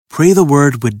Pray the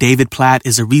Word with David Platt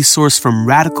is a resource from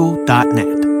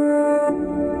radical.net.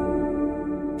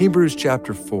 Hebrews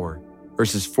chapter 4,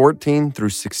 verses 14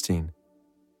 through 16.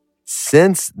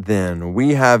 Since then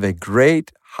we have a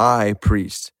great high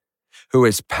priest who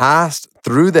has passed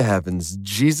through the heavens,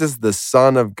 Jesus the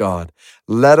Son of God.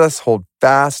 Let us hold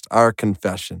fast our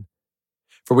confession.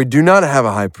 For we do not have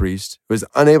a high priest who is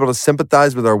unable to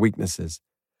sympathize with our weaknesses,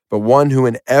 but one who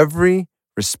in every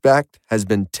respect has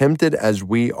been tempted as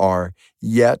we are,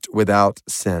 yet without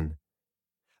sin.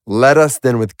 Let us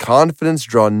then with confidence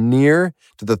draw near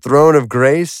to the throne of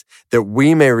grace, that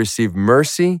we may receive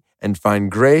mercy and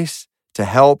find grace to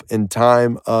help in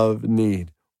time of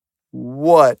need.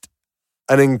 What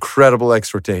an incredible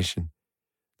exhortation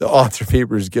the author of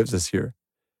Hebrews gives us here.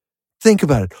 Think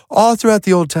about it. All throughout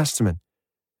the Old Testament,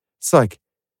 it's like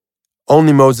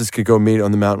only Moses could go meet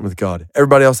on the mountain with God.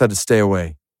 Everybody else had to stay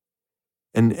away.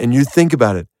 And you think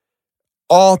about it,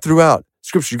 all throughout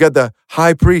Scripture, you got the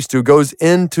high priest who goes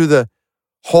into the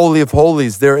Holy of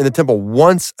Holies there in the temple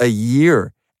once a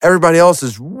year. Everybody else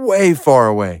is way far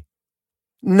away.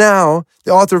 Now,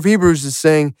 the author of Hebrews is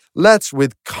saying, let's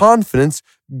with confidence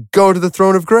go to the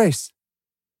throne of grace.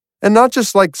 And not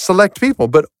just like select people,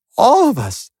 but all of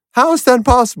us. How is that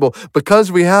possible?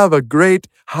 Because we have a great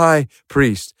high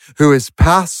priest who has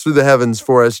passed through the heavens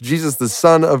for us, Jesus, the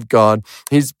Son of God.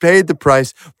 He's paid the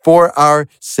price for our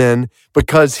sin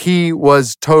because he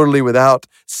was totally without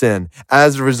sin.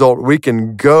 As a result, we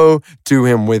can go to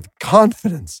him with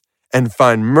confidence and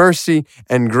find mercy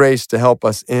and grace to help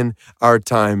us in our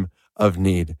time of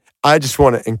need. I just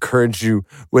want to encourage you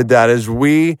with that as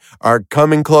we are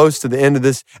coming close to the end of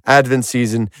this Advent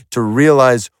season to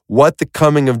realize what the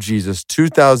coming of Jesus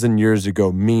 2,000 years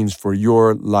ago means for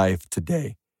your life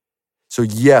today. So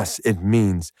yes, it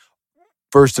means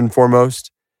first and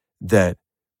foremost that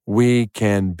we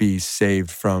can be saved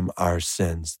from our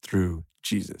sins through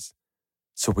Jesus.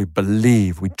 So we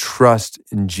believe, we trust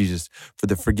in Jesus for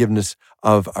the forgiveness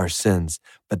of our sins.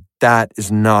 But that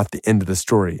is not the end of the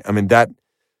story. I mean, that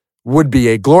would be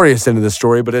a glorious end of the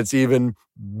story, but it's even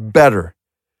better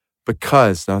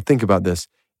because, now think about this,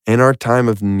 in our time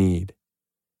of need,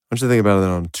 I want you to think about it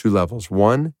on two levels.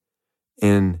 One,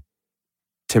 in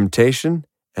temptation,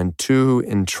 and two,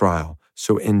 in trial.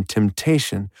 So in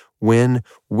temptation, when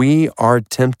we are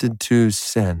tempted to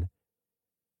sin,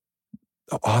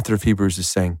 the author of Hebrews is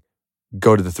saying,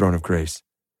 go to the throne of grace.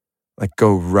 Like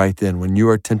go right then. When you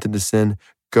are tempted to sin,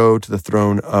 go to the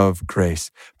throne of grace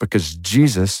because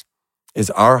Jesus is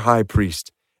our high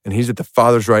priest and he's at the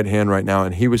Father's right hand right now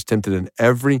and he was tempted in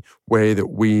every way that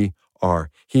we are.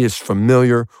 He is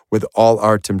familiar with all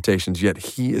our temptations, yet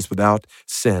he is without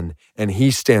sin and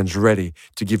he stands ready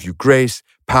to give you grace,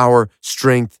 power,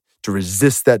 strength to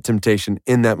resist that temptation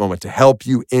in that moment, to help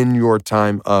you in your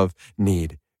time of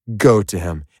need. Go to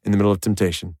him in the middle of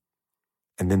temptation.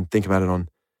 And then think about it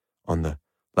on the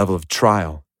level of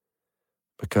trial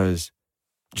because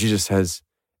Jesus has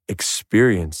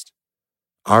experienced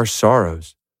our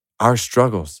sorrows, our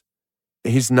struggles.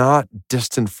 He's not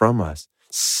distant from us,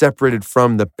 separated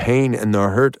from the pain and the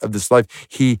hurt of this life.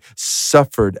 He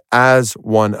suffered as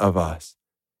one of us.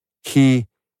 He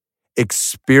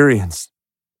experienced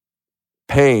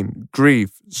pain,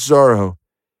 grief, sorrow,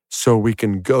 so we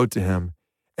can go to him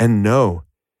and know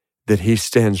that he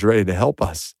stands ready to help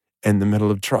us in the middle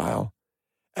of trial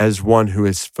as one who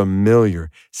is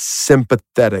familiar,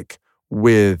 sympathetic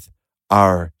with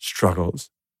our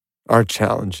struggles, our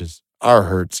challenges, our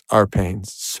hurts, our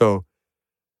pains. So,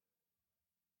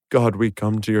 God, we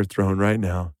come to your throne right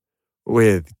now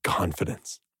with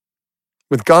confidence.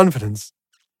 With confidence.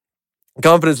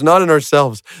 Confidence not in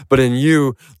ourselves, but in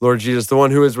you, Lord Jesus, the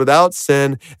one who is without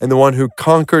sin and the one who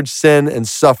conquered sin and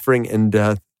suffering and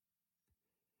death.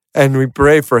 And we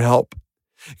pray for help.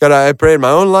 God, I pray in my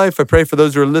own life. I pray for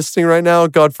those who are listening right now,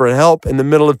 God, for help in the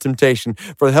middle of temptation,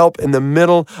 for help in the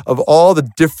middle of all the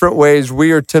different ways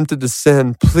we are tempted to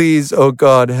sin. Please, oh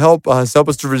God, help us. Help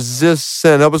us to resist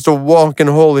sin. Help us to walk in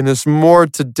holiness more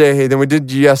today than we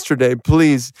did yesterday.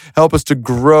 Please help us to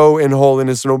grow in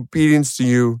holiness and obedience to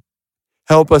you.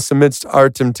 Help us amidst our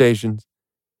temptations.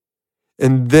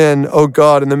 And then, oh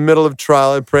God, in the middle of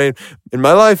trial, I pray in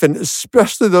my life, and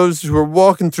especially those who are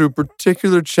walking through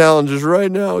particular challenges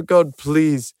right now, God,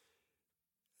 please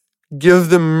give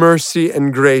them mercy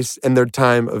and grace in their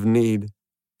time of need.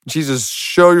 Jesus,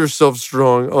 show yourself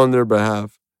strong on their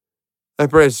behalf. I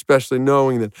pray especially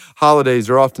knowing that holidays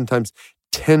are oftentimes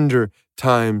tender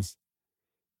times,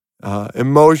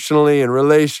 emotionally and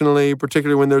relationally,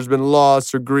 particularly when there's been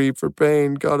loss or grief or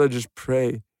pain. God, I just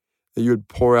pray that you would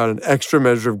pour out an extra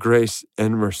measure of grace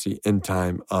and mercy in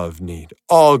time of need.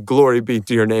 All glory be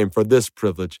to your name for this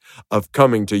privilege of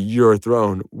coming to your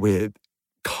throne with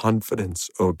confidence,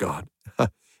 O God.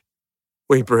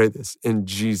 We pray this in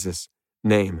Jesus'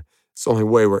 name. It's the only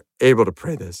way we're able to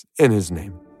pray this, in his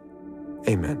name.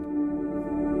 Amen.